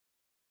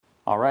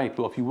All right,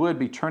 well, if you would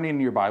be turning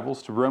in your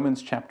Bibles to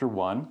Romans chapter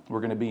 1,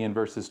 we're going to be in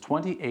verses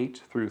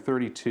 28 through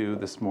 32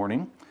 this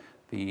morning,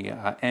 the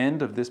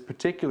end of this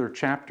particular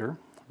chapter,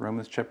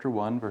 Romans chapter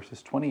 1,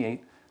 verses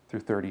 28 through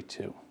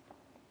 32.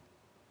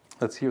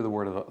 Let's hear the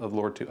word of the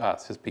Lord to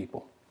us, his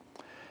people.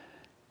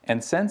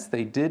 And since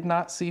they did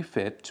not see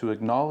fit to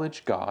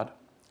acknowledge God,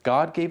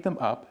 God gave them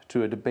up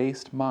to a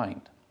debased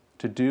mind,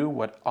 to do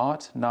what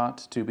ought not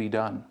to be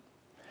done.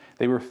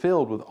 They were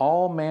filled with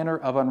all manner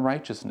of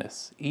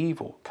unrighteousness,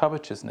 evil,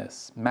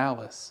 covetousness,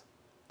 malice.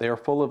 They are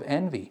full of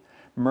envy,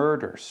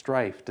 murder,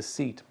 strife,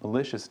 deceit,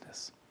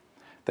 maliciousness.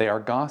 They are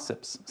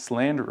gossips,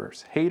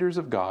 slanderers, haters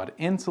of God,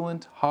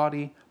 insolent,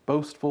 haughty,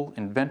 boastful,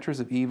 inventors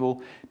of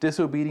evil,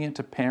 disobedient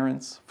to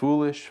parents,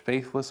 foolish,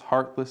 faithless,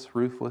 heartless,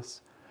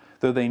 ruthless.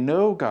 Though they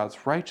know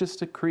God's righteous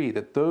decree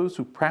that those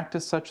who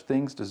practice such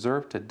things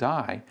deserve to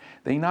die,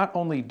 they not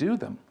only do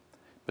them,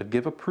 but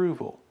give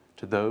approval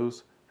to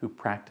those who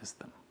practice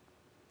them.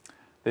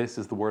 This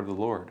is the word of the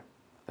Lord.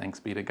 Thanks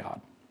be to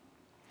God.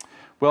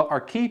 Well, our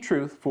key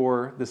truth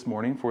for this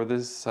morning, for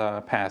this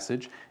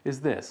passage, is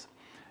this.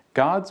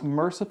 God's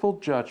merciful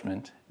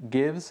judgment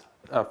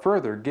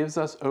further gives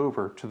us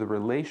over to the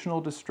relational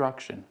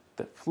destruction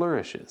that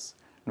flourishes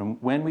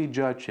when we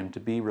judge him to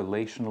be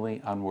relationally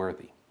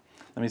unworthy.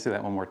 Let me say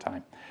that one more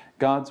time.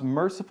 God's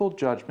merciful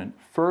judgment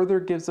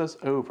further gives us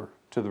over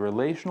to the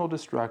relational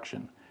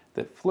destruction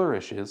that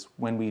flourishes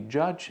when we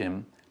judge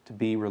him to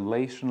be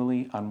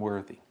relationally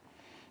unworthy.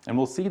 And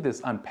we'll see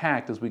this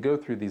unpacked as we go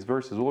through these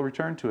verses. We'll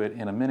return to it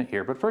in a minute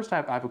here. But first I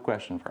have a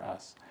question for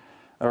us,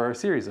 or a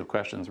series of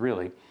questions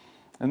really.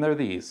 And they're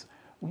these.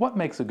 What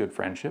makes a good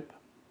friendship?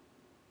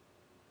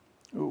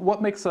 What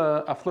makes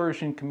a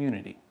flourishing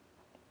community?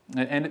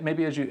 And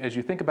maybe as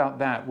you think about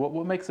that,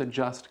 what makes a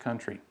just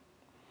country?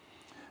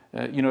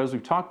 As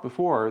we've talked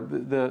before,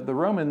 the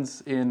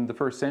Romans in the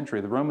first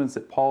century, the Romans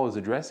that Paul is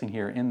addressing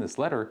here in this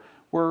letter,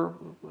 were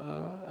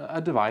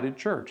a divided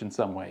church in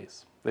some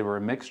ways. They were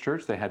a mixed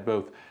church. They had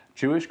both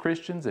Jewish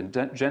Christians and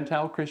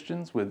Gentile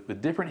Christians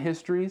with different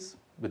histories,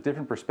 with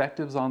different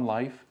perspectives on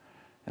life,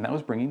 and that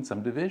was bringing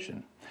some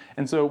division.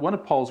 And so one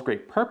of Paul's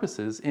great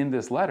purposes in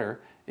this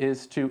letter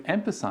is to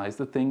emphasize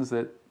the things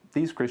that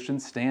these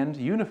Christians stand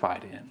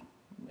unified in.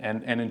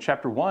 And in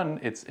chapter 1,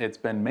 it's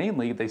been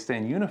mainly they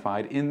stand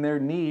unified in their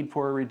need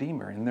for a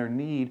Redeemer, in their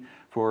need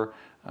for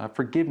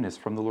forgiveness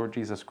from the Lord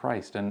Jesus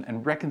Christ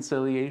and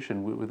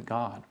reconciliation with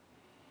God.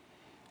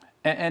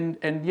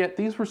 And yet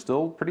these were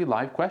still pretty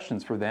live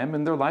questions for them,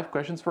 and they're live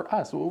questions for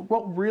us.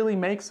 What really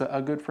makes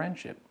a good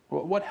friendship?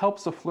 What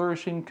helps a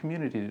flourishing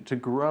community to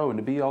grow and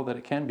to be all that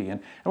it can be? And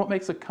what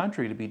makes a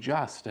country to be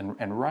just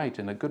and right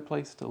and a good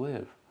place to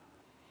live?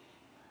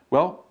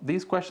 Well,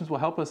 these questions will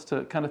help us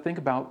to kind of think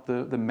about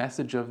the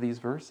message of these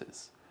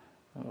verses.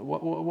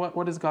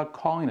 What is God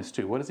calling us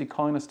to? What is he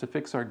calling us to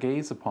fix our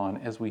gaze upon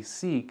as we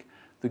seek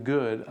the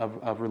good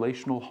of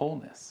relational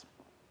wholeness?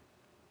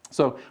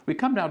 So we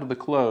come now to the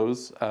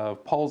close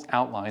of Paul's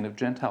outline of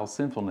Gentile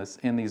sinfulness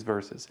in these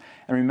verses.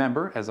 And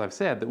remember, as I've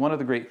said, that one of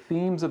the great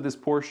themes of this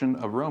portion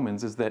of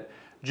Romans is that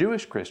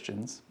Jewish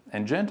Christians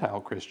and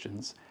Gentile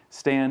Christians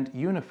stand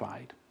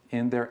unified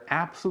in their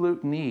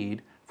absolute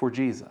need for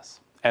Jesus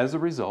as a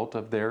result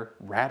of their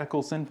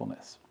radical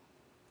sinfulness.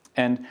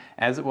 And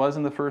as it was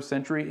in the first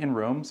century in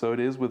Rome, so it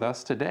is with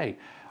us today.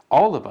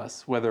 All of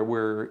us, whether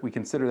we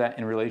consider that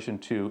in relation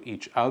to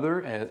each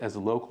other as a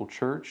local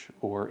church,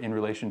 or in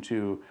relation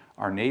to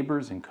our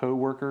neighbors and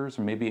co-workers,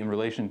 or maybe in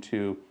relation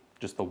to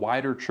just the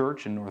wider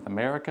church in North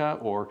America,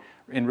 or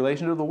in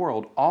relation to the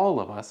world, all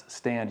of us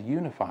stand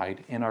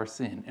unified in our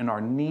sin, in our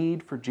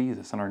need for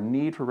Jesus, and our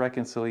need for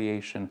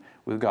reconciliation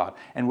with God.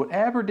 And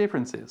whatever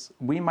differences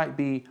we might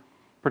be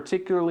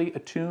particularly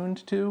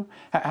attuned to,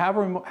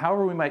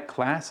 however we might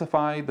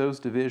classify those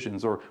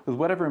divisions, or with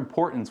whatever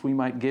importance we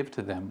might give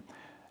to them,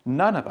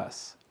 none of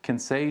us can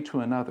say to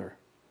another,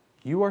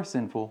 "You are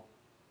sinful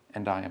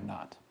and I am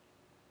not."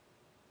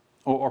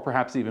 Or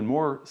perhaps even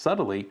more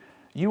subtly,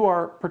 "You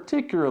are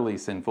particularly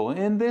sinful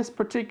in this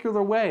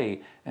particular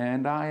way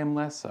and I am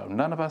less so."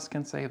 None of us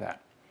can say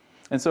that.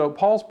 And so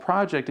Paul's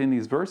project in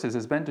these verses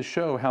has been to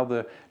show how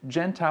the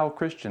Gentile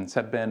Christians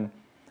have been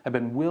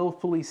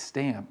willfully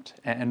stamped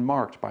and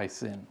marked by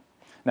sin.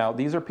 Now,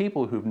 these are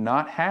people who've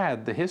not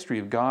had the history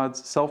of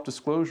God's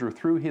self-disclosure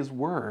through his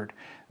word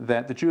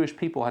that the Jewish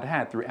people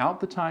had throughout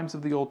the times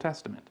of the Old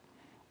Testament.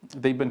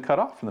 They've been cut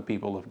off from the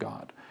people of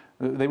God.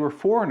 They were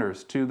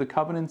foreigners to the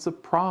covenants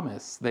of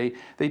promise. They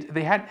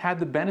hadn't had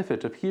the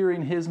benefit of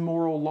hearing his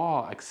moral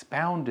law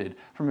expounded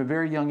from a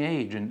very young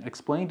age and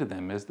explained to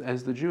them as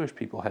the Jewish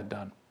people had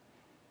done.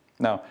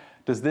 Now,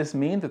 does this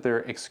mean that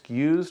they're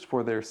excused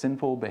for their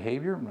sinful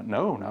behavior?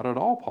 No, not at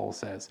all, Paul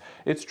says.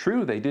 It's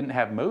true they didn't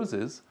have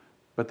Moses,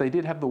 but they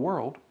did have the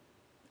world,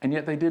 and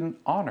yet they didn't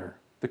honor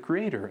the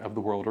creator of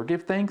the world or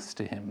give thanks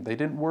to him. They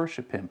didn't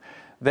worship him.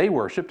 They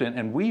worshiped,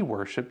 and we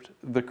worshiped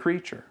the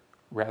creature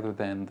rather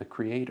than the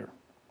creator.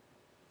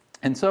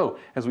 And so,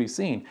 as we've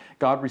seen,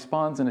 God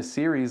responds in a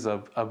series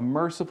of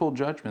merciful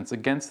judgments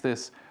against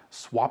this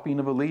swapping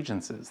of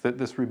allegiances,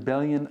 this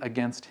rebellion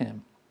against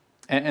him.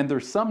 And they're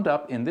summed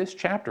up in this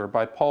chapter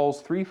by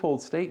Paul's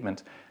threefold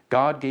statement,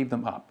 God gave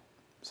them up.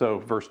 So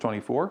verse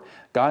 24,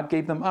 God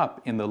gave them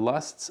up in the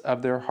lusts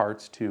of their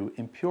hearts to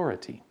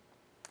impurity.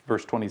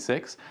 Verse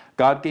 26,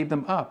 God gave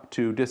them up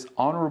to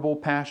dishonorable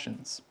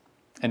passions.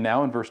 And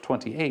now in verse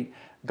 28,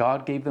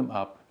 God gave them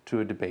up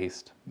to a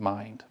debased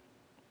mind.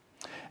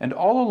 And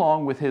all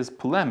along with his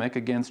polemic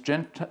against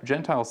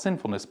Gentile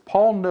sinfulness,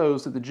 Paul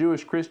knows that the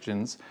Jewish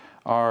Christians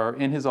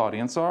in his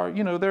audience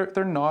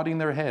they're nodding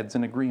their heads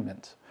in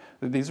agreement.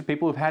 These are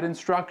people who've had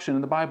instruction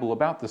in the Bible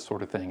about this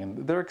sort of thing,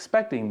 and they're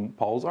expecting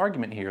Paul's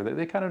argument here.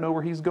 They kind of know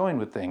where he's going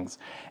with things.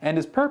 And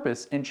his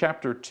purpose in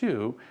chapter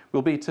 2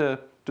 will be to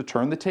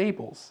turn the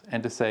tables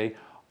and to say,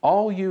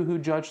 all you who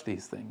judge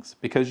these things,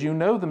 because you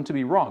know them to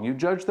be wrong, you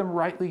judge them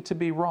rightly to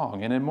be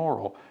wrong and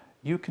immoral,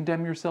 you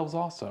condemn yourselves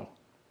also,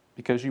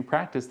 because you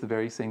practice the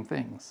very same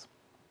things.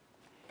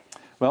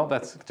 Well,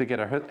 that's to get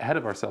ahead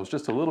of ourselves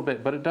just a little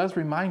bit, but it does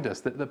remind us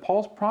that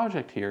Paul's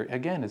project here,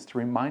 again, is to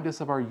remind us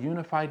of our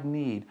unified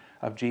need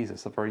of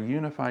Jesus, of our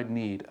unified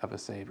need of a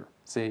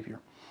Savior.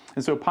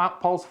 And so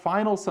Paul's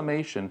final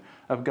summation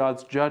of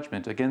God's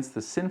judgment against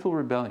the sinful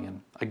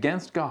rebellion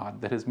against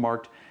God that has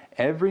marked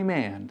every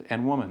man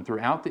and woman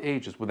throughout the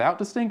ages without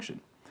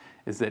distinction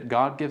is that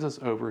God gives us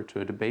over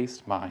to a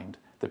debased mind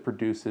that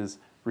produces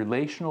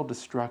relational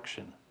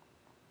destruction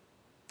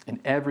in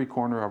every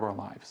corner of our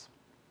lives.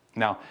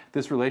 Now,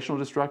 this relational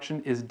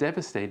destruction is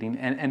devastating,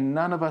 and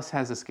none of us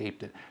has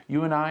escaped it.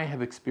 You and I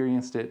have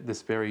experienced it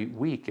this very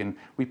week, and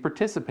we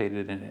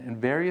participated in it in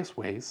various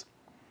ways.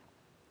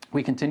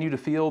 We continue to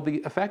feel the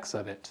effects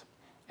of it.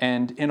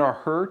 And in our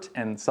hurt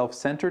and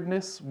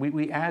self-centeredness,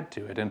 we add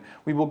to it. And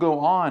we will go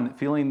on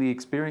feeling the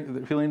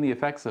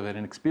effects of it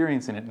and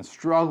experiencing it and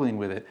struggling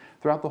with it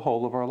throughout the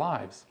whole of our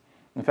lives.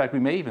 In fact, we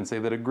may even say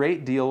that a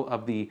great deal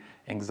of the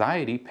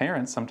anxiety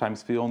parents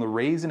sometimes feel in the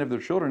raising of their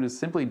children is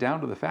simply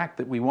down to the fact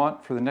that we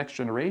want for the next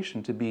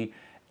generation to be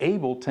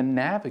able to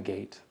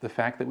navigate the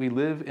fact that we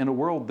live in a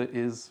world that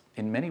is,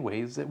 in many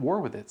ways, at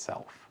war with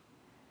itself.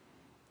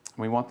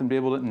 We want them to be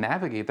able to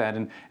navigate that.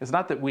 And it's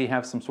not that we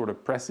have some sort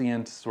of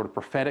prescient, sort of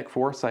prophetic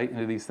foresight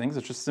into these things.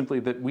 It's just simply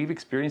that we've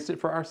experienced it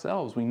for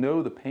ourselves. We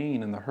know the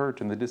pain and the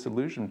hurt and the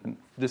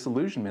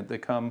disillusionment that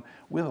come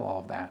with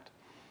all of that.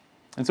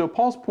 And so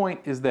Paul's point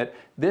is that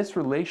this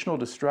relational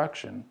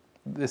destruction,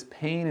 this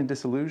pain and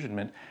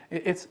disillusionment,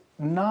 it's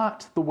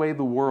not the way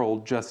the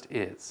world just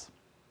is.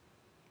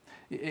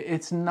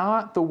 It's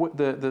not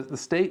the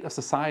state of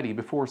society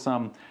before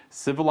some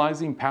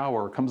civilizing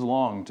power comes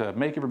along to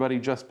make everybody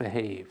just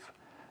behave.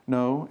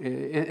 No,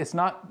 it's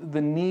not the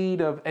need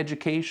of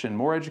education,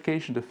 more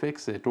education to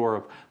fix it, or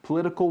of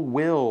political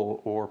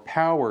will or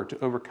power to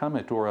overcome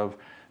it, or of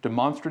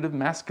demonstrative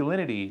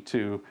masculinity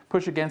to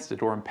push against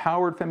it, or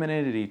empowered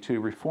femininity to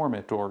reform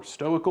it, or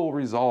stoical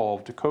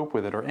resolve to cope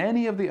with it, or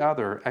any of the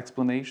other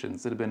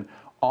explanations that have been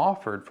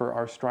offered for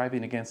our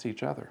striving against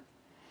each other.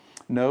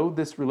 No,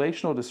 this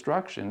relational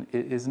destruction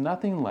is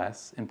nothing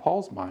less, in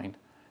Paul's mind,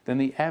 than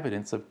the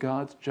evidence of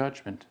God's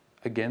judgment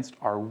against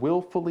our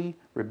willfully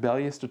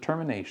rebellious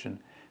determination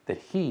that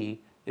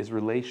He is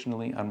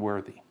relationally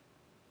unworthy.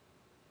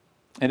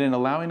 And in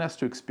allowing us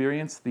to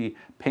experience the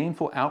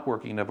painful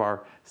outworking of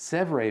our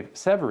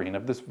severing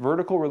of this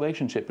vertical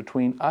relationship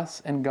between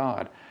us and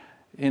God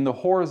in the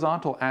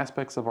horizontal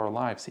aspects of our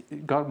lives,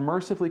 God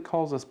mercifully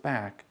calls us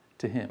back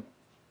to Him.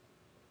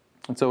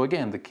 And so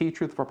again, the key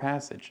truth of our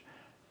passage,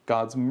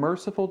 God's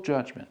merciful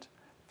judgment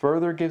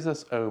further gives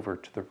us over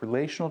to the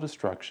relational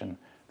destruction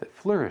that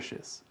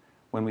flourishes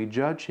when we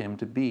judge Him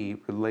to be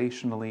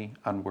relationally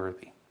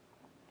unworthy.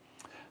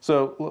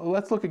 So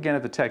let's look again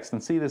at the text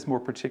and see this more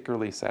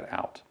particularly set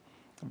out.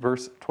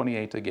 Verse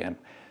 28 again.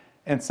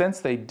 And since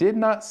they did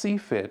not see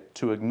fit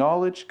to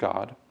acknowledge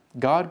God,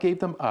 God gave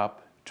them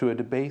up to a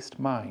debased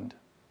mind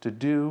to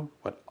do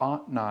what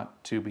ought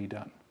not to be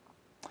done.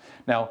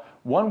 Now,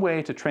 one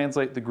way to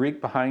translate the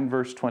Greek behind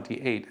verse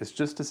 28 is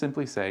just to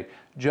simply say,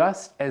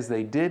 just as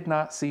they did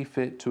not see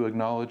fit to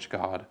acknowledge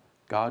God,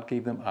 God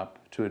gave them up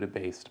to a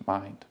debased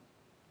mind.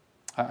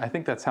 I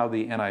think that's how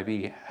the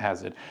NIV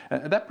has it.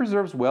 That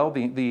preserves well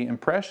the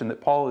impression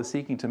that Paul is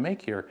seeking to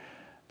make here,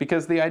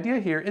 because the idea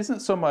here isn't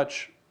so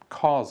much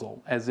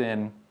causal, as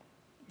in,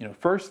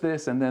 first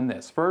this and then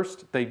this.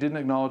 First, they didn't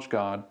acknowledge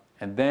God,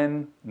 and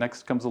then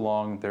next comes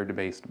along their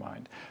debased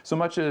mind. So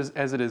much as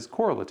it is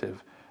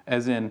correlative,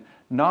 as in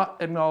not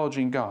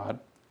acknowledging God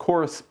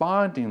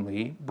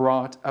correspondingly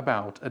brought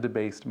about a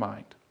debased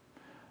mind.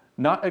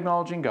 Not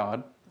acknowledging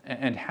God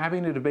and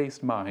having a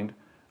debased mind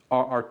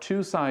are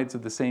two sides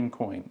of the same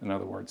coin, in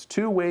other words.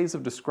 Two ways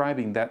of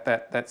describing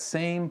that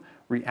same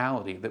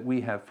reality that we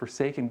have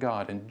forsaken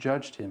God and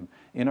judged Him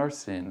in our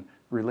sin,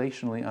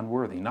 relationally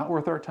unworthy. Not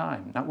worth our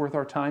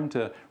time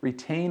to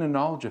retain a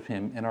knowledge of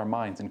Him in our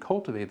minds and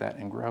cultivate that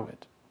and grow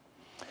it.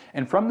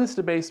 And from this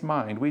debased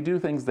mind, we do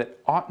things that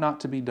ought not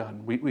to be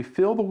done. We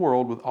fill the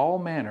world with all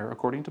manner,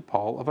 according to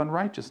Paul, of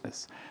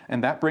unrighteousness.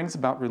 And that brings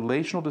about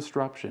relational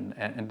disruption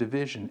and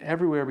division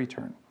everywhere we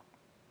turn.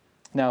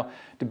 Now,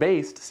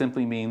 debased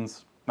simply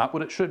means not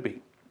what it should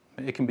be.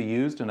 It can be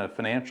used in a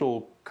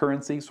financial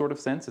currency sort of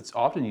sense. It's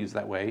often used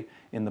that way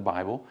in the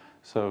Bible.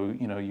 So,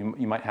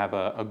 you might have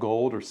a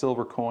gold or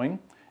silver coin,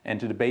 and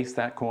to debase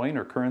that coin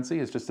or currency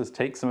is just to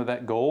take some of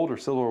that gold or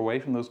silver away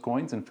from those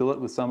coins and fill it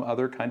with some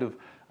other kind of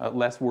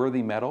less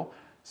worthy metal,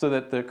 so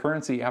that the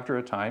currency after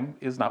a time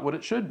is not what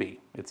it should be.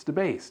 It's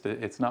debased.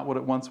 It's not what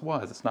it once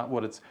was. It's not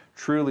what it's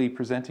truly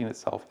presenting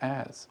itself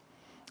as.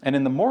 And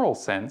in the moral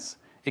sense,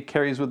 it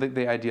carries with it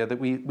the idea that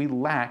we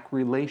lack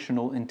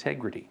relational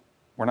integrity.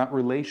 We're not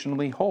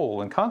relationally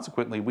whole, and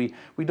consequently, we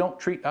don't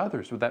treat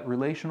others with that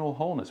relational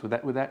wholeness, with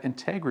that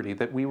integrity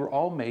that we were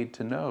all made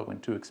to know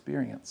and to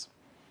experience.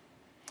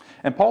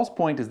 And Paul's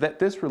point is that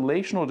this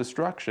relational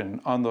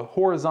destruction on the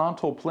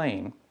horizontal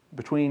plane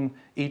between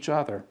each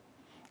other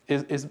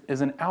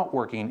is an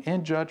outworking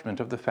in judgment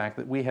of the fact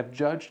that we have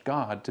judged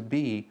God to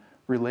be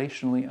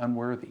relationally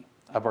unworthy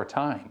of our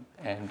time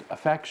and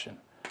affection,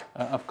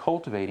 of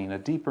cultivating a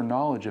deeper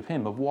knowledge of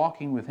Him, of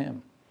walking with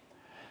Him.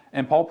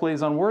 And Paul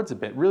plays on words a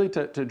bit, really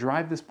to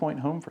drive this point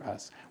home for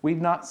us.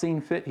 We've not seen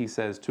fit, he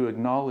says, to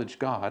acknowledge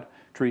God,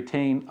 to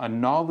retain a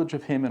knowledge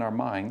of Him in our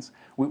minds.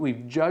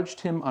 We've judged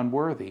Him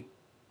unworthy,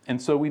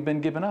 and so we've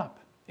been given up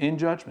in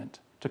judgment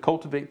to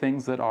cultivate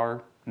things that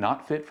are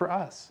not fit for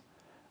us,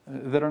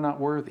 that are not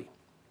worthy.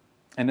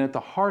 And at the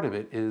heart of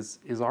it is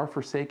our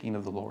forsaking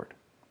of the Lord.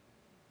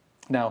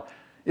 Now,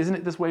 isn't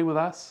it this way with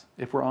us,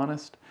 if we're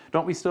honest?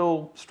 Don't we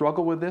still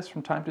struggle with this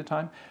from time to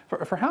time?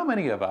 For how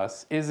many of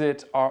us is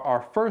it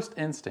our first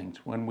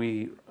instinct when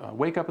we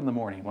wake up in the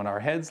morning, when our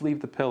heads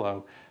leave the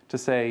pillow, to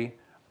say,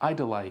 I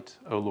delight,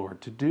 O Lord,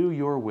 to do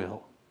your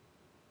will?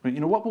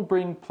 What will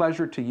bring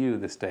pleasure to you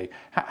this day?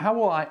 How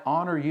will I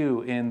honor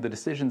you in the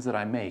decisions that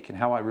I make and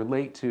how I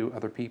relate to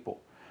other people?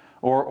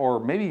 Or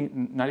maybe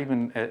not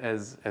even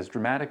as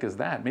dramatic as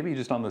that, maybe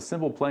just on the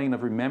simple plane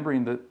of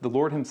remembering that the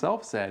Lord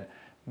Himself said,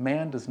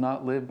 man does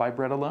not live by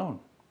bread alone,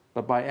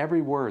 but by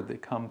every word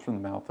that comes from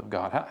the mouth of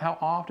God. How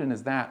often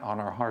is that on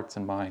our hearts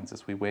and minds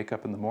as we wake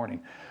up in the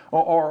morning?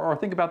 Or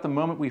think about the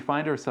moment we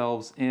find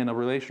ourselves in a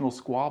relational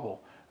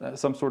squabble,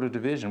 some sort of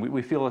division.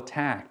 We feel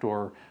attacked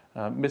or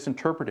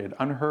misinterpreted,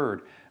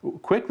 unheard.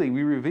 Quickly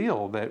we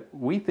reveal that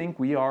we think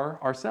we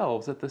are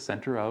ourselves at the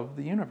center of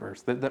the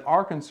universe, that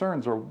our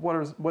concerns are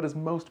what is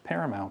most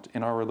paramount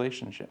in our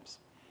relationships.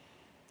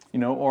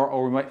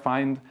 Or we might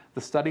find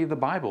the study of the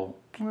Bible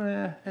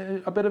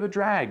a bit of a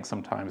drag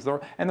sometimes.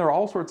 There are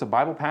all sorts of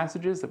Bible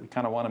passages that we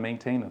kind of want to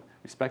maintain a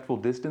respectful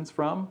distance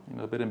from,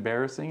 a bit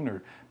embarrassing,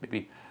 or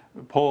maybe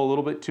pull a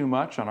little bit too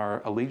much on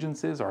our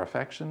allegiances, our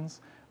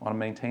affections. Want to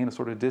maintain a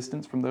sort of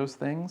distance from those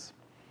things.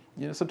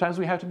 Sometimes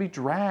we have to be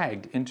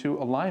dragged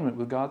into alignment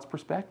with God's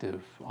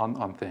perspective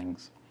on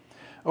things.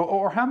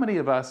 Or how many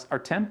of us are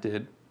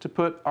tempted to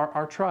put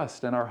our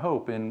trust and our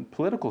hope in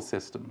political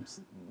systems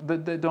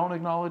that don't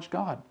acknowledge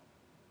God?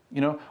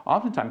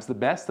 Oftentimes the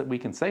best that we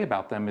can say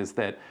about them is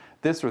that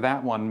this or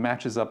that one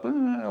matches up a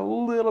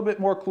little bit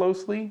more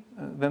closely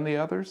than the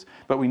others,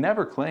 but we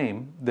never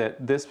claim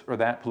that this or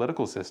that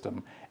political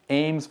system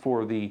aims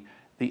for the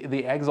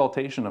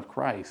exaltation of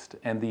Christ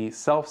and the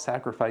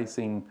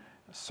self-sacrificing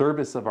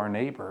service of our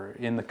neighbor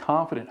in the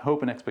confident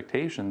hope and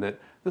expectation that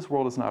this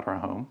world is not our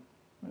home.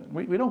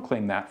 We don't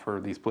claim that for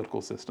these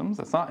political systems.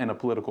 That's not in a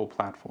political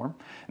platform.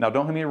 Now,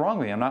 don't get me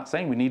wrongly. I'm not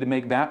saying we need to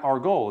make that our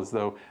goal as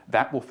though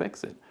that will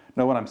fix it.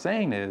 No, what I'm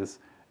saying is,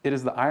 it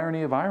is the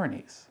irony of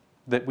ironies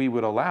that we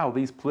would allow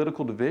these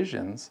political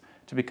divisions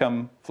to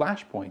become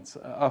flashpoints,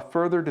 a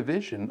further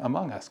division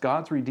among us,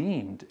 God's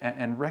redeemed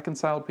and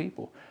reconciled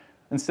people,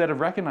 instead of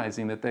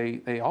recognizing that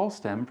they all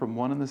stem from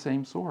one and the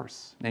same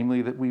source,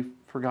 namely that we've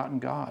forgotten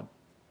God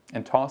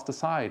and tossed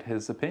aside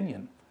His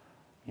opinion.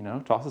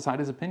 Tossed aside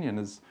His opinion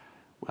is,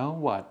 well,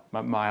 what?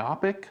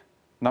 Myopic?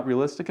 Not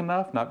realistic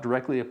enough? Not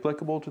directly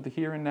applicable to the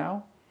here and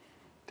now?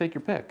 Take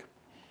your pick.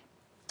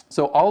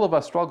 So all of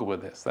us struggle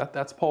with this.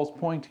 That's Paul's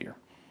point here.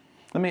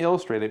 Let me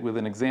illustrate it with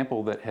an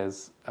example that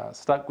has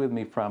stuck with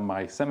me from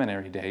my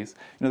seminary days.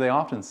 They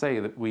often say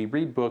that we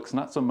read books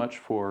not so much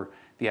for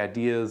the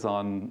ideas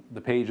on the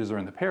pages or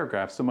in the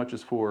paragraphs, so much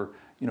as for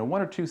one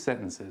or two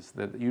sentences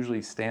that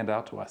usually stand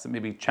out to us, that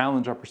maybe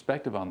challenge our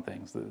perspective on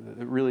things, that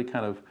really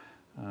kind of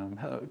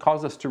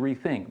cause us to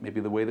rethink maybe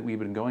the way that we've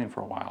been going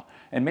for a while.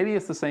 And maybe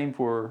it's the same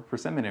for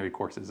seminary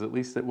courses, at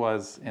least it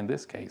was in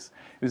this case.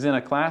 It was in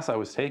a class I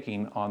was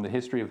taking on the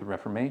history of the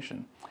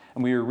Reformation.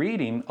 And we were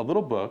reading a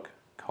little book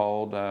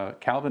called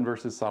Calvin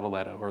versus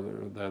Sottoletto, or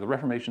the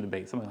Reformation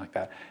Debate, something like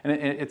that. And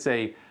it's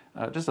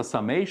just a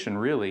summation,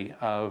 really,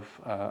 of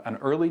an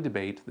early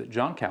debate that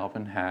John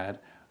Calvin had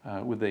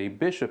with a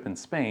bishop in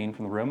Spain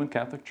from the Roman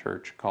Catholic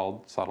Church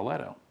called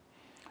Sottoletto.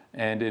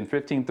 And in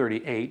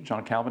 1538,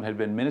 John Calvin had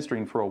been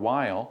ministering for a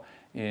while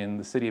in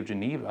the city of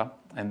Geneva,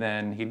 and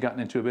then he'd gotten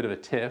into a bit of a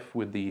tiff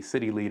with the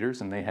city leaders,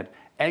 and they had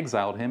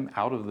exiled him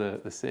out of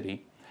the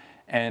city.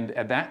 And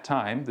at that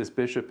time, this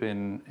bishop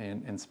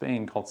in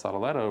Spain called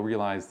Sottoletto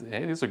realized,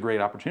 hey, this is a great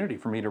opportunity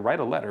for me to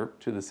write a letter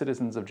to the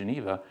citizens of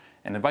Geneva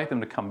and invite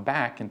them to come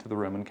back into the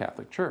Roman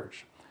Catholic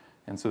Church.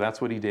 And so that's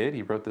what he did.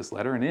 He wrote this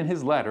letter, and in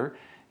his letter,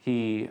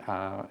 he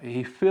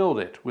filled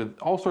it with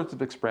all sorts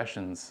of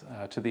expressions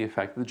to the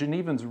effect that the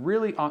Genevans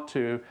really ought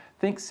to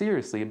think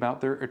seriously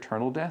about their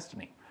eternal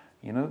destiny.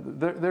 You know,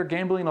 they're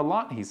gambling a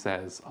lot, he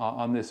says,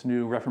 on this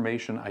new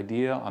Reformation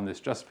idea, on this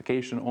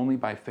justification only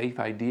by faith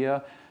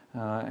idea.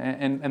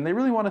 And they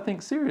really want to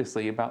think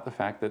seriously about the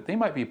fact that they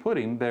might be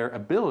putting their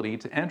ability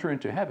to enter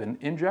into heaven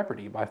in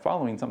jeopardy by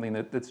following something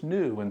that's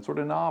new and sort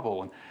of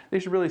novel. And they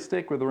should really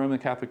stick with the Roman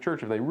Catholic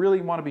Church if they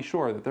really want to be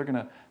sure that they're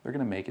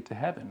gonna make it to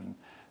heaven. And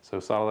so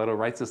Sadoleto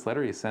writes this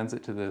letter. He sends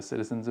it to the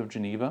citizens of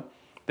Geneva.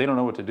 They don't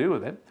know what to do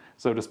with it.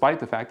 So despite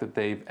the fact that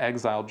they've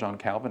exiled John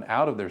Calvin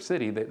out of their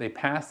city, they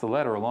pass the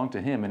letter along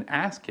to him and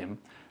ask him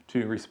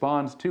to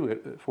respond to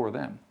it for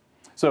them.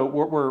 So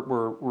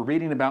we're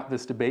reading about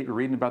this debate, we're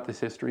reading about this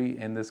history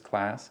in this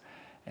class,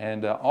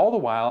 and all the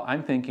while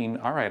I'm thinking,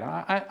 all right,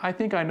 I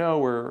think I know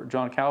where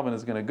John Calvin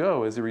is going to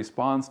go as he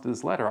responds to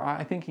this letter.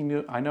 I think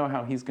I know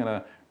how he's going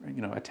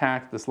to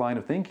attack this line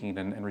of thinking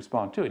and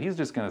respond to it. He's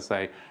just going to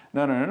say,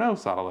 no,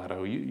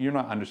 Sadoleto, you're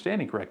not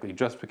understanding correctly.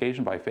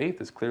 Justification by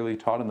faith is clearly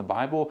taught in the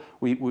Bible.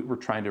 We're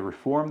trying to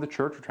reform the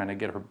church. We're trying to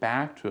get her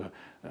back to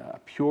a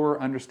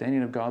pure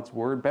understanding of God's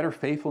word, better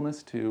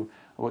faithfulness to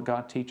what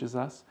God teaches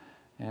us.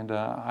 And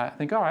I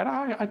think, all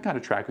right, I kind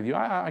of track with you.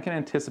 I can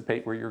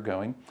anticipate where you're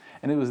going.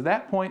 And it was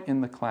that point in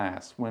the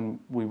class when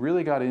we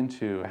really got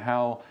into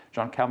how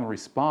John Calvin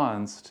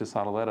responds to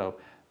Sadoleto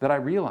that I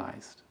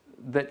realized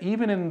that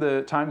even in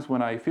the times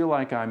when I feel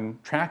like I'm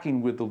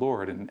tracking with the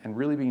Lord and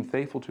really being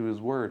faithful to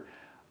His Word,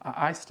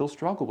 I still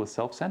struggle with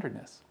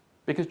self-centeredness.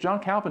 Because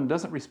John Calvin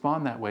doesn't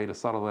respond that way to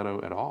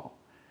Sadoleto at all.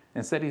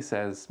 Instead, he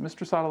says,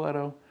 Mr.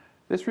 Sadoleto,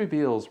 this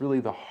reveals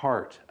really the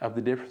heart of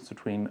the difference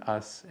between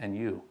us and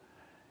you,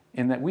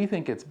 in that we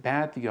think it's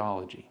bad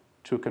theology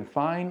to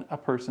confine a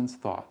person's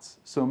thoughts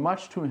so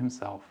much to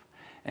himself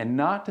and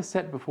not to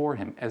set before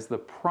him as the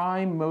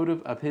prime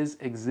motive of his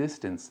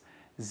existence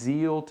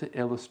zeal to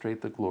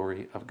illustrate the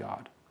glory of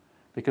God.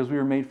 Because we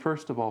were made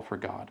first of all for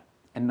God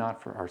and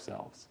not for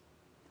ourselves.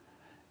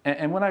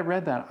 And when I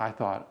read that, I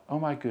thought, oh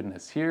my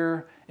goodness,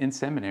 here in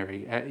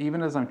seminary,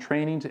 even as I'm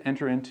training to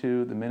enter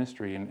into the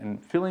ministry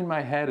and filling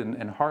my head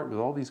and heart with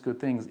all these good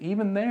things,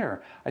 even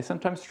there, I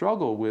sometimes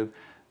struggle with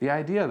the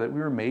idea that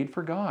we were made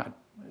for God.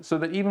 So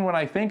that even when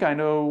I think I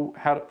know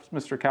how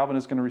Mr. Calvin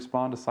is going to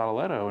respond to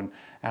Sadoleto and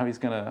how he's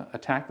going to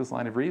attack this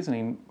line of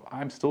reasoning,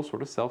 I'm still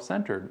sort of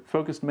self-centered,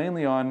 focused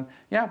mainly on,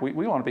 we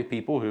want to be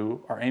people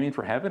who are aiming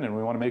for heaven and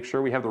we want to make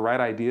sure we have the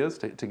right ideas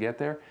to get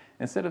there,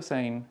 instead of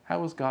saying,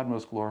 how is God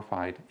most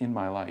glorified in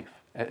my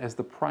life as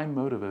the prime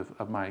motive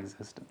of my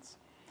existence?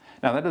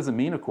 Now, that doesn't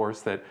mean, of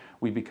course, that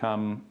we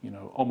become,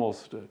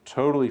 almost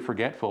totally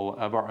forgetful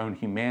of our own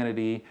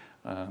humanity,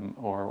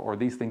 or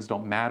these things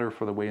don't matter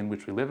for the way in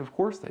which we live. Of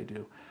course they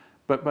do.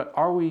 But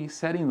are we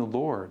setting the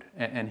Lord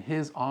and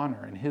His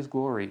honor and His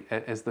glory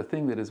as the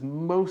thing that is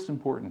most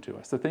important to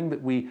us, the thing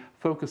that we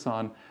focus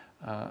on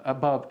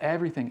above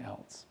everything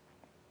else?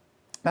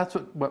 That's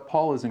what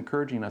Paul is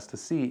encouraging us to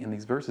see in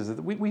these verses, is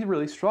that we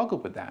really struggle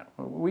with that.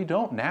 We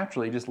don't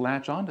naturally just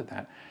latch onto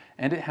that,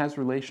 and it has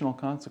relational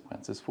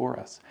consequences for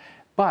us.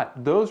 But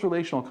those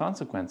relational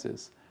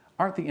consequences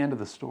aren't the end of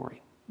the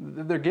story.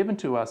 They're given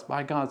to us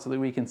by God so that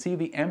we can see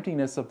the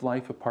emptiness of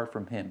life apart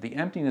from Him, the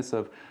emptiness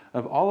of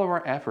all of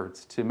our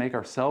efforts to make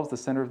ourselves the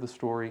center of the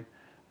story,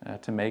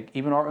 to make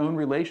even our own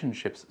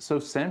relationships so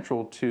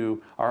central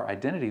to our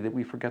identity that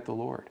we forget the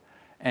Lord.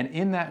 And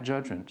in that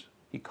judgment,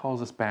 He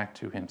calls us back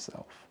to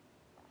Himself.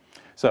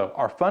 So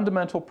our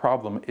fundamental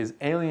problem is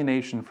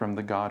alienation from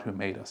the God who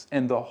made us.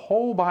 And the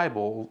whole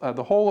Bible,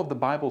 the whole of the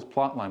Bible's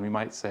plotline, we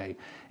might say,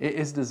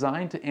 is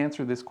designed to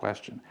answer this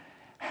question.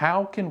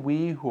 How can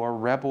we who are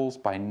rebels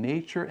by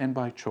nature and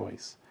by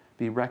choice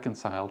be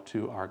reconciled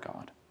to our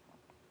God?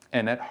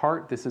 And at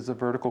heart, this is a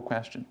vertical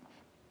question.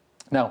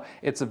 Now,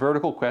 it's a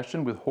vertical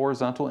question with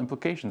horizontal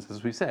implications,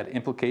 as we said,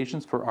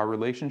 implications for our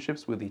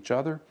relationships with each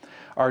other.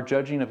 Our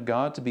judging of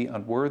God to be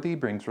unworthy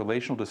brings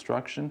relational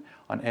destruction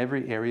on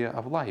every area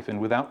of life. And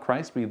without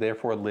Christ, we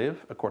therefore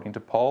live, according to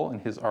Paul in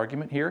his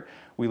argument here,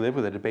 we live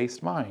with a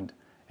debased mind.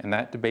 And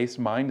that debased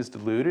mind is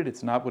deluded.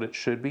 It's not what it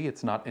should be.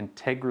 It's not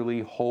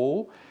integrally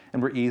whole.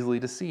 And we're easily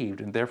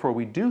deceived. And therefore,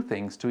 we do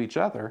things to each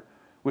other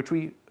which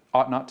we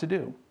ought not to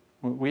do.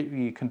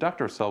 We conduct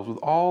ourselves with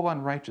all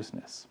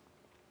unrighteousness.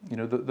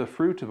 The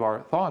fruit of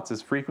our thoughts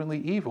is frequently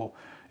evil.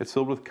 It's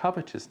filled with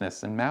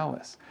covetousness and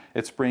malice.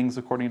 It springs,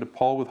 according to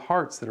Paul, with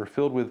hearts that are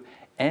filled with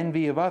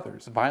envy of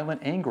others,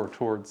 violent anger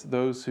towards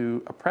those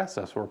who oppress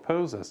us or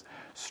oppose us,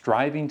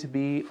 striving to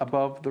be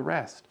above the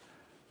rest.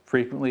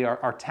 Frequently,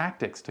 our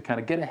tactics to kind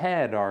of get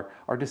ahead are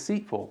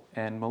deceitful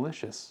and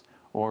malicious.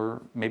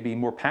 Or maybe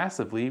more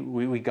passively,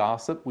 we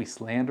gossip, we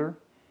slander.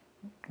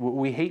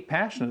 We hate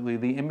passionately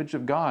the image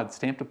of God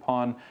stamped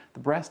upon the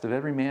breast of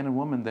every man and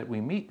woman that we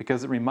meet,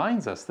 because it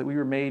reminds us that we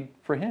were made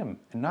for Him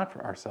and not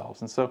for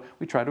ourselves. And so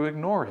we try to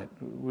ignore it.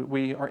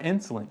 We are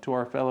insolent to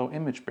our fellow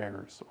image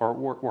bearers, or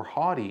we're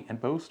haughty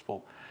and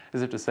boastful,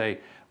 as if to say,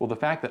 well, the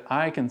fact that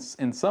I can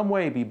in some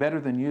way be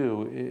better than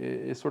you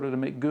is sort of to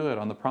make good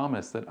on the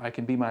promise that I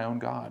can be my own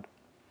God.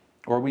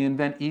 or we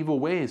invent evil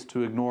ways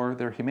to ignore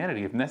their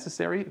humanity. If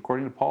necessary,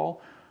 according to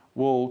Paul,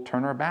 we'll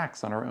turn our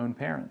backs on our own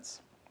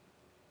parents.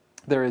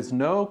 There is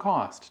no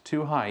cost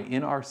too high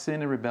in our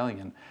sin and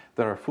rebellion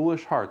that our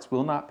foolish hearts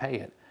will not pay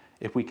it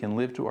if we can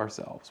live to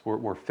ourselves.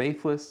 We're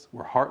faithless,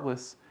 we're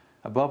heartless,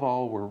 above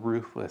all, we're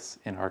ruthless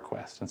in our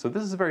quest. And so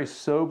this is a very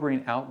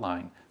sobering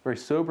outline, very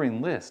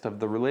sobering list of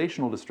the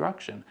relational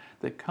destruction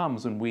that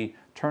comes when we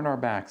turn our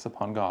backs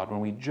upon God, when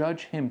we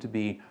judge Him to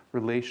be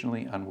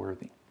relationally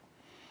unworthy.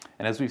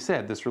 And as we've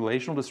said, this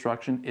relational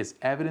destruction is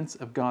evidence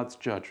of God's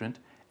judgment,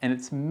 and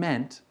it's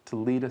meant to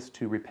lead us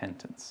to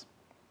repentance.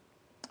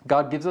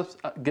 God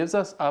gives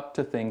us up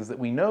to things that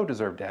we know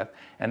deserve death,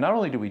 and not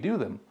only do we do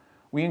them,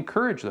 we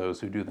encourage those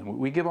who do them.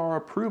 We give our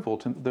approval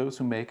to those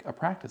who make a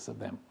practice of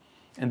them.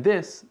 And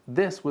this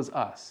was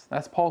us.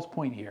 That's Paul's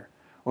point here.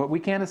 Well, we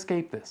can't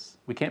escape this.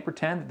 We can't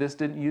pretend that this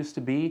didn't used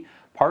to be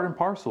part and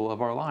parcel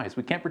of our lives.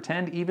 We can't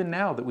pretend even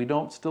now that we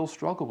don't still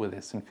struggle with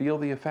this and feel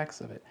the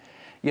effects of it.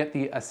 Yet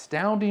the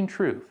astounding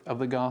truth of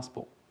the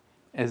gospel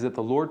is that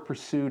the Lord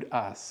pursued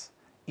us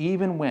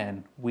even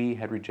when we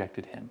had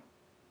rejected Him.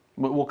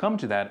 We'll come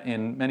to that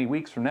in many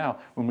weeks from now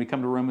when we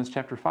come to Romans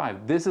chapter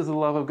 5. This is the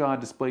love of God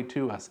displayed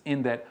to us,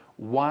 in that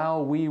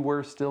while we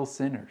were still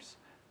sinners,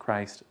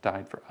 Christ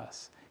died for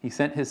us. He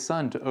sent His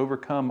Son to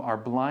overcome our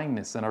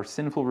blindness and our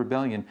sinful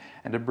rebellion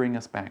and to bring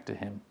us back to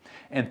Him,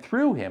 and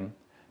through Him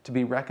to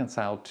be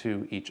reconciled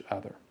to each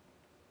other.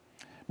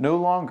 No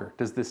longer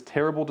does this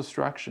terrible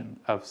destruction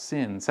of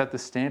sin set the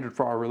standard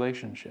for our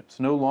relationships.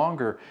 No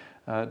longer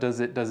does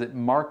it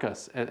mark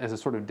us as a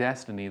sort of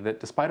destiny that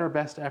despite our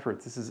best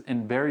efforts, this is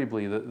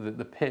invariably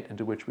the pit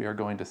into which we are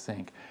going to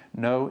sink.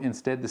 No,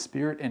 instead the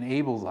Spirit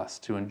enables us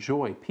to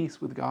enjoy peace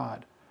with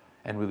God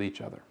and with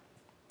each other.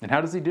 And how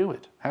does He do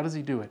it? How does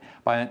He do it?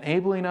 By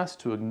enabling us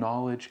to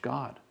acknowledge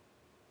God.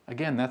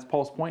 Again, that's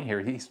Paul's point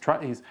here. He's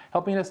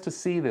helping us to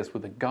see this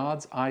with a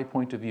God's eye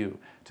point of view,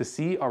 to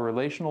see our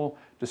relational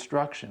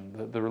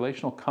destruction, the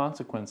relational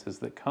consequences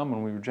that come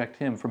when we reject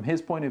Him from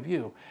His point of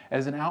view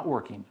as an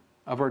outworking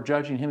of our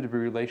judging Him to be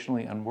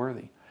relationally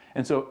unworthy.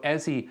 And so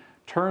as He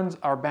turns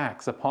our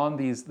backs upon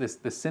this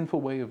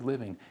sinful way of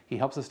living, He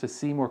helps us to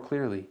see more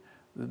clearly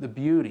the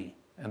beauty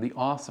and the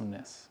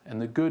awesomeness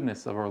and the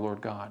goodness of our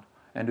Lord God,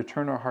 and to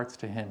turn our hearts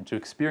to Him, to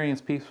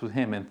experience peace with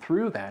Him, and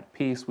through that,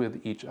 peace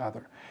with each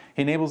other.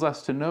 He enables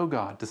us to know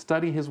God, to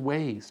study His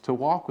ways, to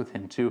walk with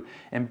Him, to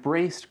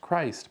embrace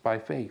Christ by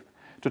faith,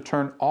 to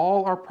turn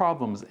all our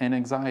problems and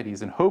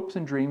anxieties and hopes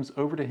and dreams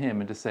over to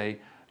Him and to say,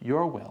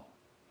 "Your will,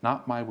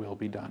 not my will,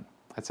 be done."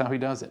 That's how He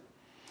does it.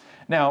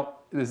 Now,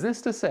 is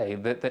this to say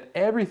that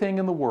everything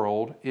in the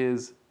world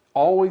is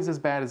always as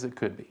bad as it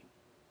could be?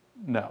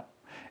 No.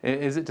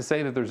 Is it to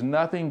say that there's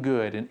nothing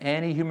good in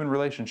any human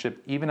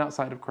relationship, even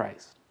outside of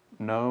Christ?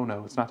 No,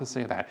 it's not to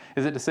say that.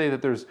 Is it to say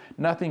that there's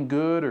nothing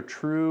good or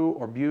true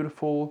or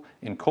beautiful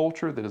in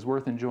culture that is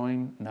worth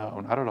enjoying? No,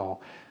 not at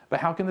all.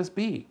 But how can this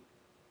be?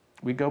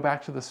 We go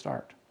back to the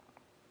start.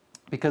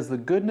 Because the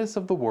goodness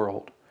of the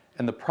world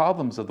and the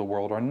problems of the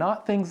world are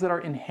not things that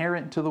are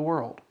inherent to the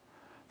world.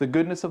 The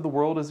goodness of the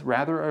world is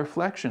rather a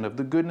reflection of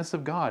the goodness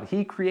of God.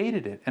 He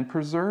created it and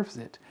preserves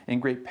it in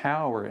great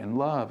power and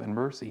love and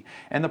mercy.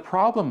 And the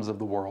problems of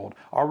the world,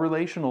 our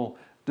relational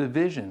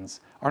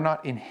divisions, are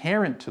not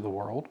inherent to the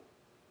world.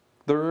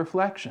 They're a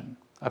reflection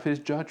of His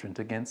judgment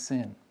against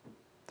sin.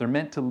 They're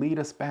meant to lead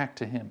us back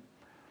to Him.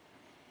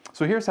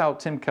 So here's how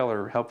Tim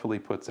Keller helpfully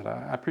puts it.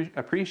 I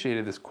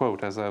appreciated this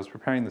quote as I was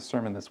preparing the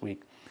sermon this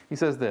week. He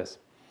says this: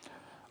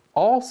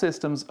 "All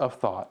systems of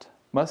thought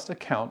must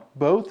account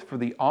both for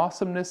the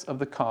awesomeness of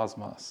the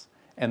cosmos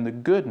and the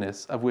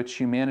goodness of which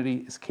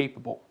humanity is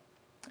capable,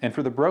 and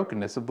for the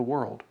brokenness of the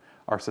world,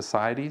 our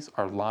societies,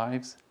 our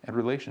lives, and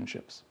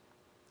relationships.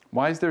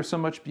 Why is there so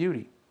much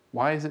beauty?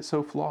 Why is it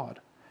so flawed?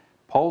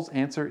 Paul's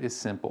answer is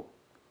simple: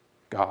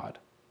 God.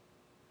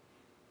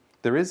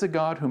 There is a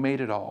God who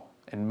made it all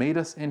and made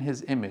us in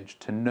His image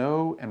to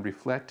know and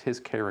reflect His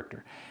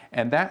character.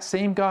 And that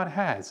same God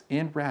has,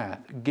 in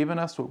wrath, given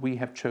us what we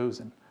have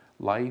chosen: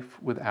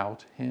 life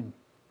without Him,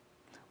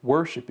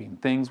 worshiping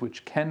things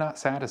which cannot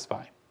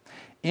satisfy.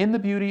 In the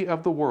beauty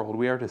of the world,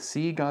 we are to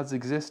see God's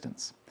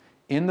existence.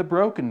 In the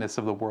brokenness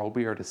of the world,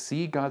 we are to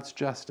see God's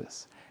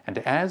justice. And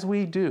as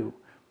we do,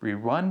 we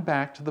run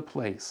back to the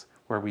place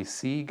where we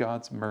see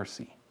God's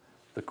mercy,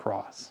 the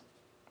cross."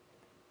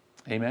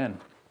 Amen.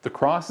 The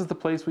cross is the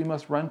place we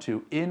must run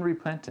to in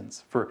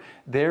repentance, for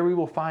there we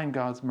will find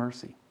God's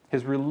mercy,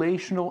 His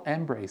relational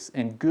embrace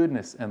in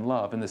goodness and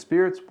love, and the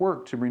Spirit's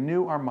work to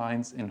renew our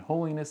minds in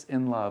holiness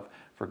and love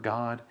for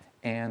God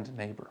and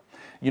neighbor.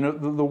 You know,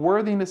 the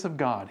worthiness of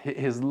God,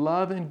 His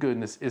love and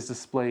goodness, is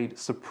displayed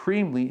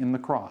supremely in the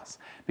cross,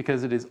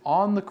 because it is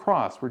on the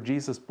cross where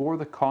Jesus bore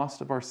the cost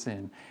of our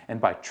sin,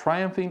 and by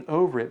triumphing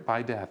over it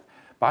by death,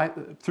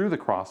 through the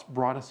cross,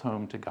 brought us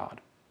home to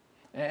God.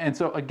 And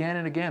so again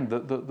and again,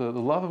 the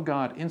love of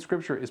God in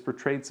Scripture is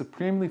portrayed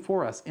supremely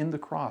for us in the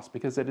cross,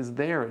 because it is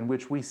there in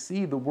which we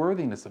see the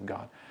worthiness of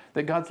God,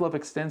 that God's love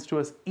extends to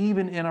us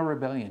even in our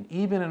rebellion,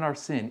 even in our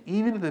sin,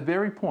 even at the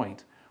very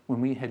point when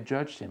we had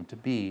judged Him to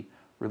be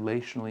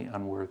relationally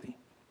unworthy.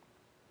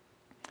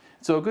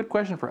 So a good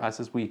question for us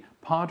as we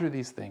ponder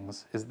these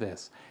things is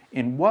this: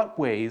 in what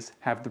ways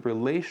have the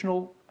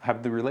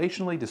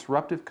relationally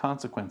disruptive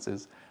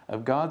consequences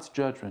of God's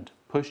judgment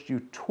pushed you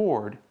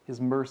toward his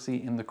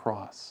mercy in the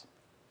cross,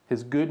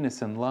 his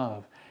goodness and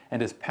love,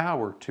 and his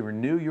power to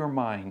renew your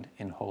mind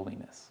in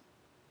holiness?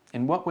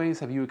 In what ways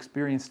have you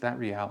experienced that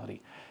reality?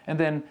 And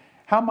then,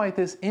 how might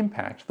this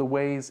impact the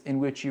ways in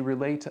which you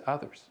relate to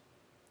others?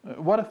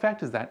 What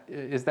effect is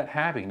that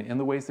having in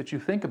the ways that you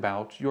think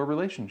about your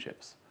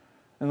relationships,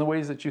 in the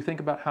ways that you think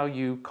about how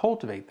you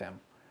cultivate them,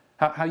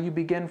 how you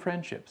begin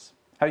friendships,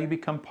 how you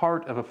become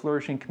part of a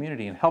flourishing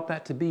community and help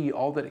that to be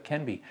all that it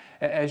can be,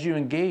 as you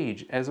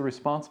engage as a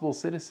responsible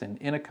citizen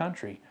in a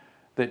country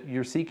that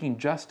you're seeking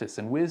justice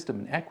and wisdom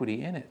and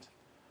equity in it?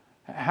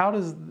 How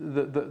does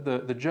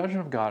the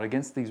judgment of God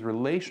against these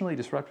relationally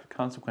disruptive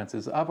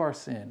consequences of our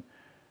sin,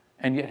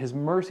 and yet his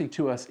mercy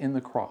to us in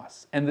the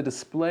cross, and the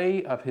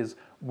display of his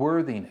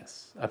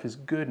worthiness, of his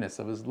goodness,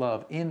 of his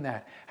love in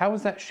that, how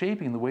is that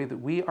shaping the way that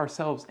we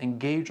ourselves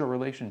engage our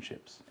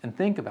relationships and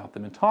think about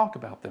them and talk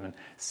about them and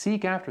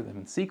seek after them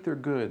and seek their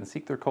good and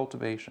seek their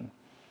cultivation?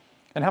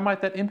 And how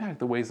might that impact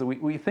the ways that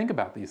we think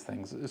about these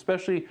things,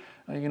 especially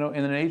in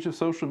an age of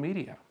social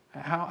media?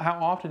 How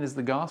often is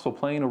the gospel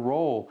playing a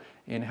role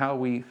in how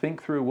we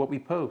think through what we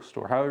post,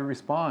 or how we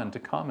respond to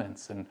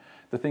comments and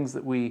the things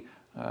that we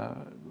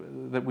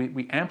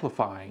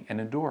amplify and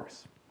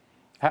endorse?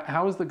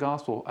 How is the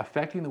gospel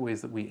affecting the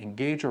ways that we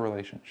engage our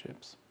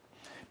relationships?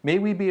 May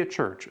we be a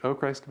church, O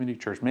Christ Community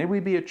Church, may we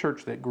be a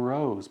church that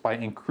grows by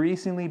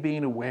increasingly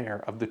being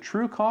aware of the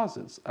true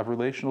causes of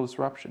relational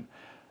disruption,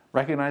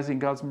 recognizing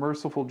God's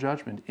merciful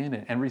judgment in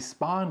it, and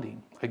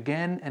responding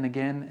again and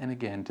again and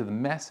again to the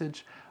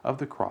message of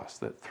the cross,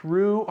 that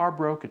through our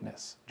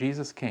brokenness,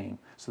 Jesus came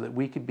so that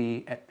we could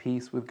be at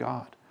peace with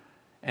God,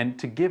 and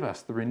to give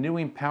us the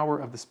renewing power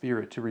of the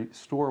Spirit to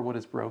restore what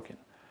is broken,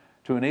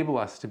 to enable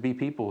us to be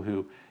people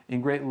who, in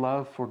great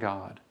love for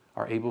God,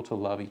 are able to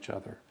love each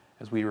other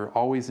as we were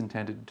always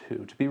intended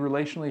to be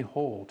relationally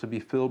whole, to be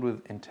filled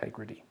with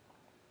integrity.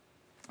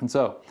 And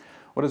so,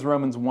 what does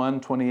Romans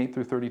 1:28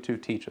 through 32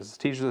 teach us? It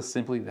teaches us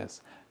simply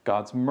this: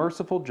 God's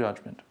merciful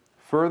judgment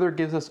further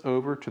gives us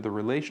over to the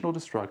relational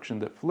destruction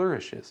that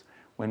flourishes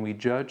when we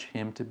judge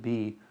him to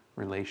be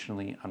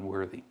relationally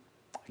unworthy.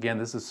 Again,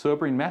 this is a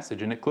sobering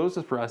message, and it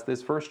closes for us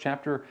this first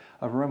chapter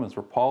of Romans,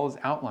 where Paul is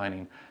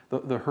outlining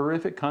the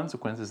horrific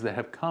consequences that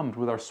have come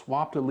with our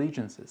swapped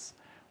allegiances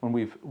when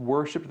we've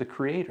worshipped the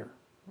Creator,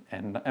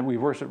 and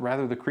we've worshipped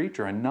rather the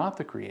creature and not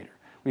the Creator.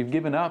 We've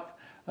given up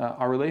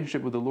our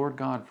relationship with the Lord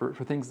God for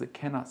things that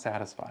cannot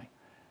satisfy.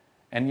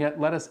 And yet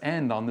let us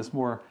end on this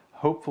more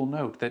hopeful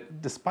note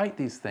that despite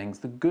these things,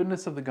 the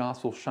goodness of the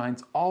gospel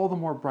shines all the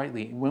more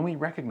brightly when we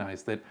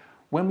recognize that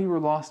when we were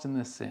lost in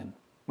this sin,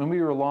 when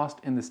we were lost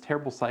in this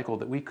terrible cycle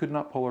that we could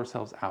not pull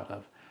ourselves out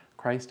of,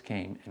 Christ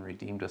came and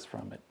redeemed us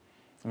from it.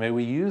 And may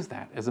we use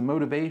that as a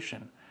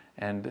motivation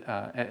and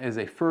as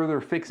a further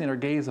fixing our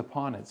gaze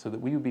upon it, so that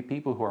we would be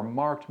people who are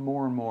marked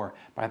more and more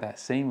by that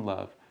same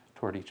love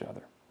toward each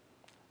other.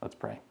 Let's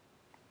pray.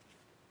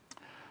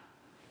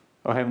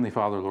 Oh, Heavenly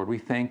Father, Lord, we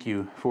thank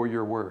you for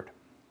your word.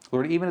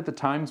 Lord, even at the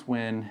times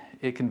when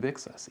it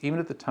convicts us, even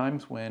at the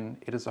times when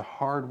it is a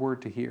hard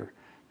word to hear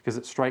because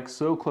it strikes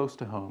so close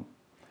to home,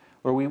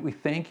 Lord, we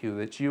thank you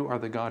that you are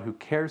the God who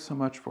cares so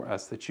much for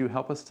us, that you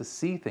help us to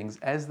see things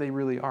as they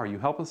really are. You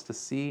help us to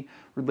see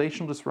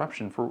relational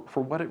disruption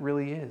for what it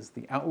really is,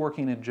 the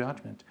outworking and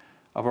judgment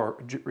of our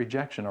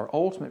rejection, our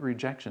ultimate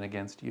rejection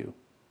against you.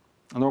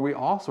 And Lord, we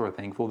also are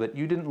thankful that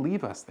you didn't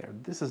leave us there.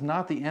 This is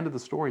not the end of the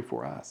story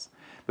for us,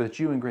 but that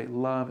you in great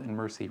love and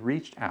mercy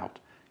reached out.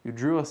 You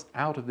drew us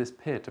out of this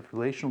pit of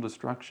relational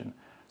destruction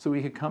so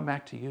we could come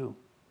back to you.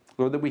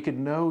 Lord, that we could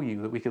know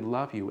you, that we could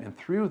love you, and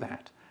through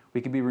that, we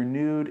could be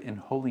renewed in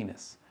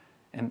holiness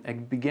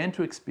and begin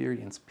to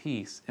experience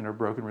peace in our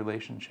broken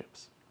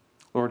relationships.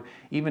 Lord,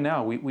 even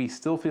now, we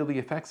still feel the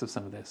effects of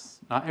some of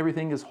this. Not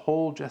everything is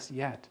whole just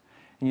yet.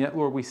 And yet,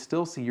 Lord, we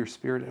still see your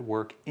Spirit at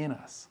work in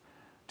us,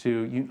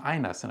 to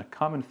unite us in a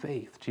common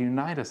faith, to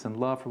unite us in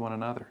love for one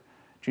another,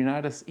 to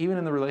unite us even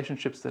in the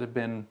relationships that have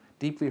been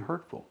deeply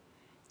hurtful.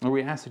 Lord,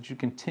 we ask that you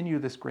continue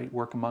this great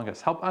work among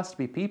us. Help us to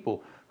be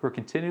people who are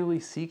continually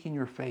seeking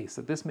your face,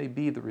 that this may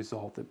be the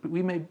result, that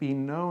we may be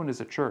known as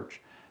a church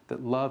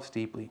that loves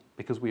deeply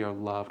because we are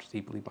loved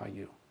deeply by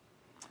you.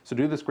 So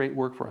do this great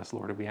work for us,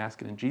 Lord, and we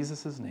ask it in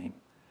Jesus' name.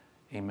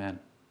 Amen.